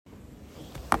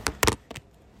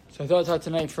So I thought I'd talk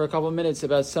tonight for a couple of minutes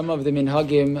about some of the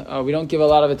Minhagim. We don't give a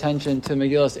lot of attention to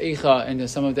Megillas Eicha and to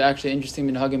some of the actually interesting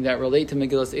Minhagim that relate to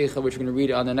Megillas Eicha, which we're going to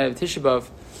read on the night of Tisha B'Av.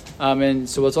 And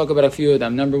so we'll talk about a few of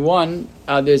them. Number one,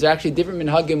 there's actually different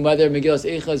Minhagim whether Megillas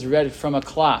Eicha is read from a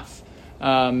klaf.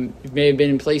 It may have been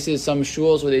in places, some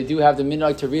shuls, where they do have the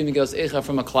minhag to read Megillas Eicha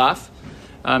from a klaf.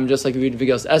 Just like we read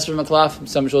Megillas Esther from a klaf.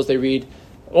 Some shuls they read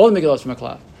all the Megillas from a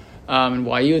klaf. And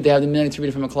YU, they have the minhag to read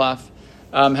it from a klaf.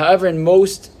 However, in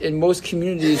most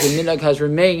communities, the minhag has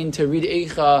remained to read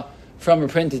Eicha from a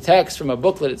printed text, from a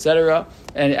booklet, etc.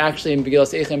 And actually, in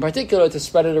Megillas Eicha in particular, to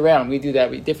spread it around. We do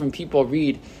that. Different people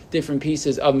read different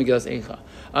pieces of Megillas Eicha.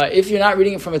 If you're not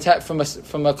reading it from a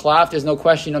klaf, there's no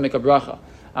question you don't make a bracha.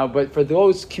 But for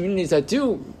those communities that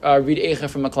do read Eicha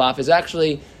from a klaf, is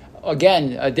actually,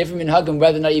 again, a different minhagim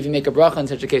whether or not even make a bracha in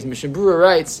such a case. Mishnah Berurah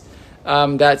writes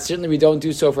that certainly we don't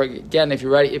do so for, again, if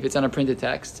it's on a printed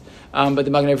text. But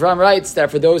the Magen Avraham writes that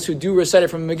for those who do recite it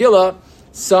from a Megillah,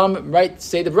 some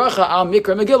say the bracha al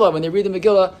mikra Megillah when they read the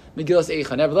Megillah, Megillas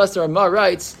Eicha. Nevertheless, the Ramah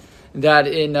writes that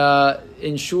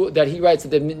in shul, that he writes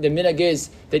that the minhag is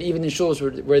that even in shuls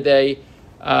where they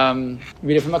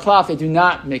read it from a klaf, they do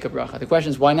not make a bracha. The question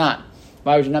is, why not?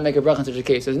 Why would you not make a bracha in such a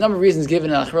case? There's a number of reasons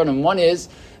given in Achronim. One is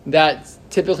that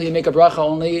typically you make a bracha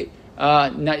only.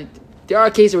 There are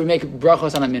cases where we make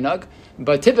brachos on a minhag,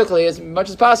 but typically, as much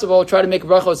as possible, try to make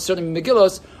brachos, certainly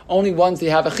Megillos, only ones that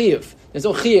have a chiyuv. There's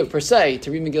no chiyuv per se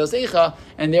to read Megillas Eicha,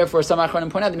 and therefore some Achronim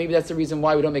point out that maybe that's the reason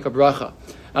why we don't make a bracha.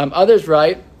 Others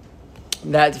write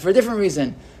that for a different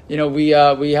reason. We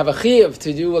have a chiyuv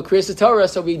to do a kriyas Torah,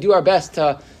 so we do our best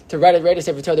to write a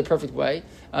Sefer Torah the perfect way.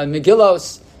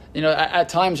 Megillos, at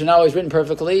times are not always written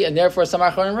perfectly, and therefore some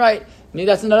Achronim write, maybe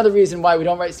that's another reason why we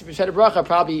don't write Sefer Bracha,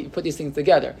 probably put these things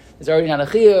together. There's already not a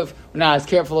chiyuv, we're not as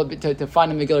careful to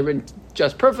find a Megillah written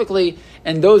just perfectly,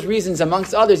 and those reasons,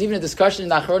 amongst others, even a discussion in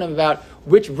the Achronim about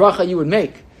which bracha you would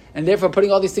make. And therefore,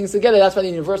 putting all these things together, that's why the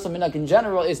universal minhag in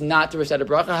general is not to recite a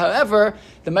bracha. However,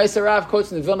 the Meiser Rav quotes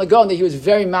from the Vilna Gaon that he was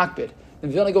very makbid. The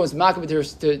Vilna Gaon was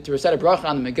makbid to recite a bracha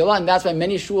on the Megillah, and that's why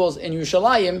many shuls in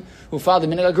Yerushalayim who follow the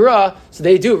minhag Agura, so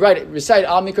they do recite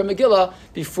Al Mikra Megillah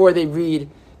before they read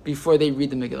the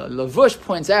Megillah. Lavush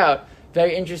points out,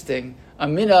 very interesting, a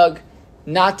minhag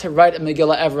not to write a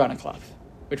Megillah ever on a klaf,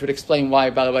 which would explain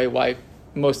why, by the way, why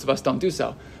most of us don't do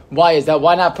so. Why is that?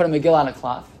 Why not put a Megillah on a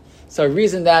klaf? So a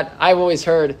reason that I've always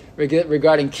heard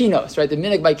regarding kinos, right? The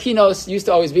minhag by kinos used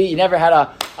to always be, you never had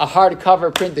a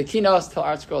hardcover printed kinos till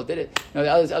Art Scroll did it. The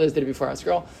others did it before Art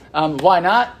Scroll. Why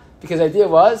not? Because the idea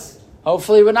was,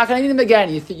 hopefully we're not going to need them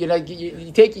again. You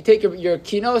take your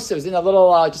kinos, it was in a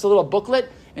little, just a little booklet,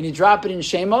 and you drop it in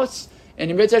Shemos, and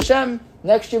in Ritz Hashem,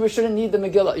 next year we shouldn't need the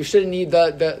Megillah. You shouldn't need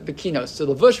the kinos. So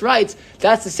Lavush writes,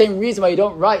 that's the same reason why you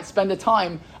don't spend the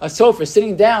time, a sofer,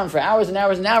 sitting down for hours and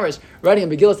hours and hours, writing a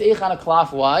Megillas Eicha on a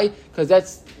klaf. Why? Because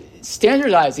that's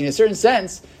standardizing, in a certain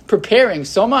sense, preparing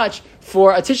so much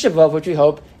for a Tisha B'Av, which we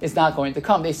hope is not going to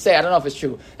come. They say, I don't know if it's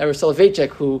true, that Rav Soloveitchik,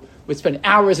 who would spend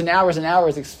hours and hours and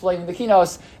hours explaining the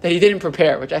kinos, that he didn't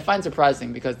prepare, which I find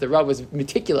surprising because the Rav was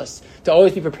meticulous to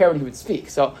always be prepared when he would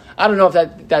speak. So I don't know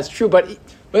if that's true, but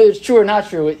whether it's true or not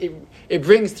true, it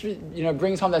brings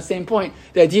home that same point.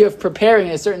 The idea of preparing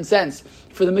in a certain sense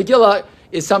for the Megillah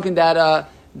is something that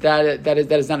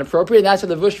is not appropriate. And that's what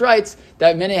the Vush writes,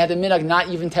 that many had the minhag not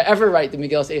even to ever write the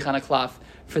Megillas Eicha on a klaf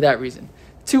for that reason.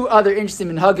 Two other interesting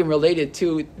minhagim related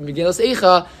to Megillas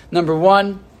Eicha. Number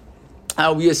one,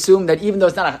 we assume that even though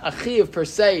it's not a chiyuv per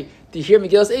se to hear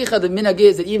Megillas Eicha, the minhag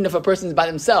is that even if a person is by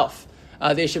themselves,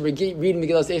 they should read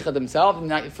Megillas Eicha themselves, and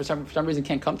not, for some reason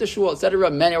can't come to shul, etc.,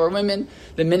 men or women.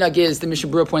 The minhag is, the Mishnah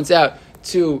Berurah points out,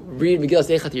 to read Megillas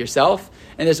Eicha to yourself.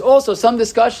 And there's also some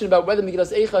discussion about whether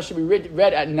Megillas Eicha should be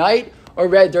read at night or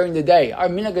read during the day. Our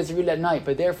minhag is to read at night,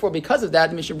 but therefore, because of that,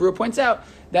 the Mishnah Berurah points out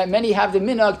that many have the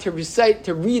minhag to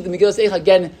read the Megillas Eicha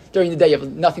again during the day. You have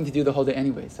nothing to do the whole day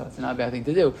anyway, so it's not a bad thing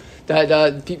to do.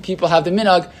 People have the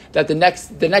minhag that the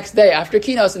next day after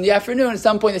kinos in the afternoon, at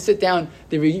some point they sit down,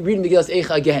 they read Megillas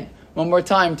Eicha again, one more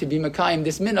time to be makayim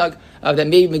this minhag that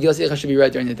maybe Megillas Eicha should be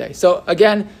read during the day. So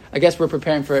again, I guess we're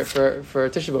preparing for Tisha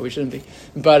B'Av. We shouldn't be,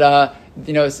 but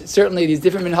certainly these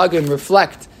different minhagim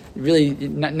reflect really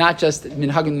not just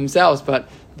minhagim themselves, but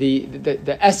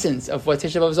the essence of what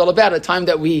Tisha B'Av is all about, a time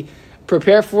that we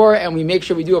prepare for and we make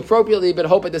sure we do appropriately, but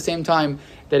hope at the same time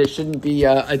that it shouldn't be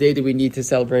a day that we need to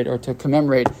celebrate or to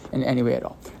commemorate in any way at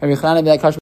all.